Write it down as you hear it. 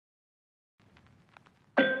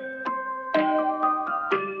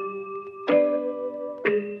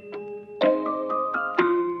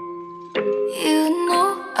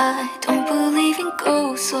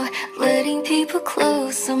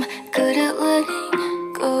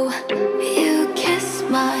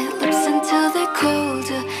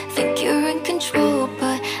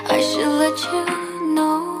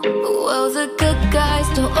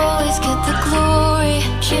don't always get the glory.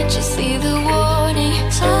 Can't you see the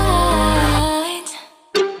warning signs?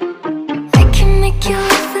 I can make you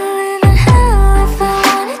live a living hell if I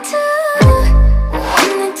wanted to.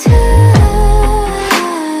 Wanted to.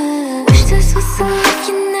 Wish this was a love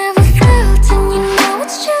you never felt, and you know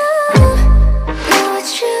it's true. Know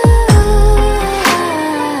it's true.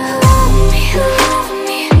 Love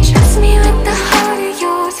me, trust me with the heart of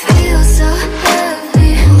yours. Feel so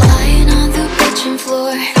heavy, lying on the bedroom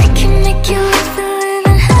floor. I can make you live a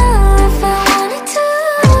living hell if I wanted to.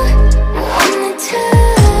 Wanted to.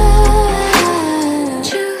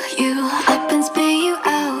 Chew you up and spit you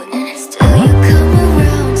out, and still you come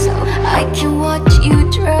around, so I can watch you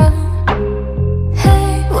drown.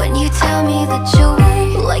 Hey, when you tell me that you'll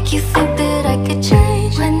wait, like you think that I could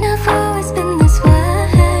change, when I've always been this way.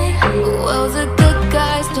 Well, the good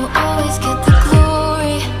guys don't always get the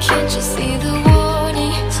glory. Can't you see the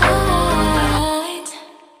warning signs?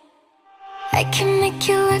 I can make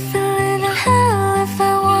you live a living hell if I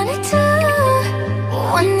wanted to.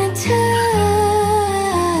 Wanted to.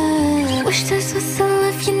 Wish this was a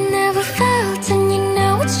love you never felt, and you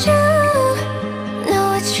know it's true. Know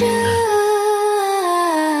it's true.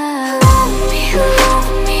 Love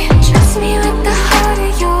me, trust me with the heart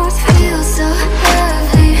of yours. Feel so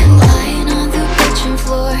heavy, lying on the bedroom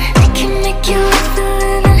floor. I can make you live a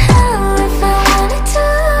living hell if I wanted to.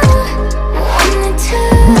 Wanted to.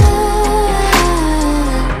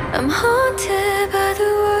 I'm haunted by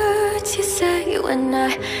the words you say when I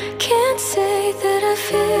can't say that I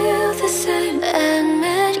feel the same.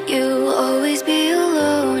 Admit you'll always be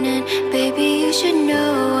alone, and baby you should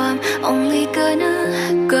know I'm only gonna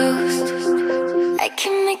ghost. I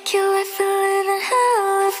can make you live a little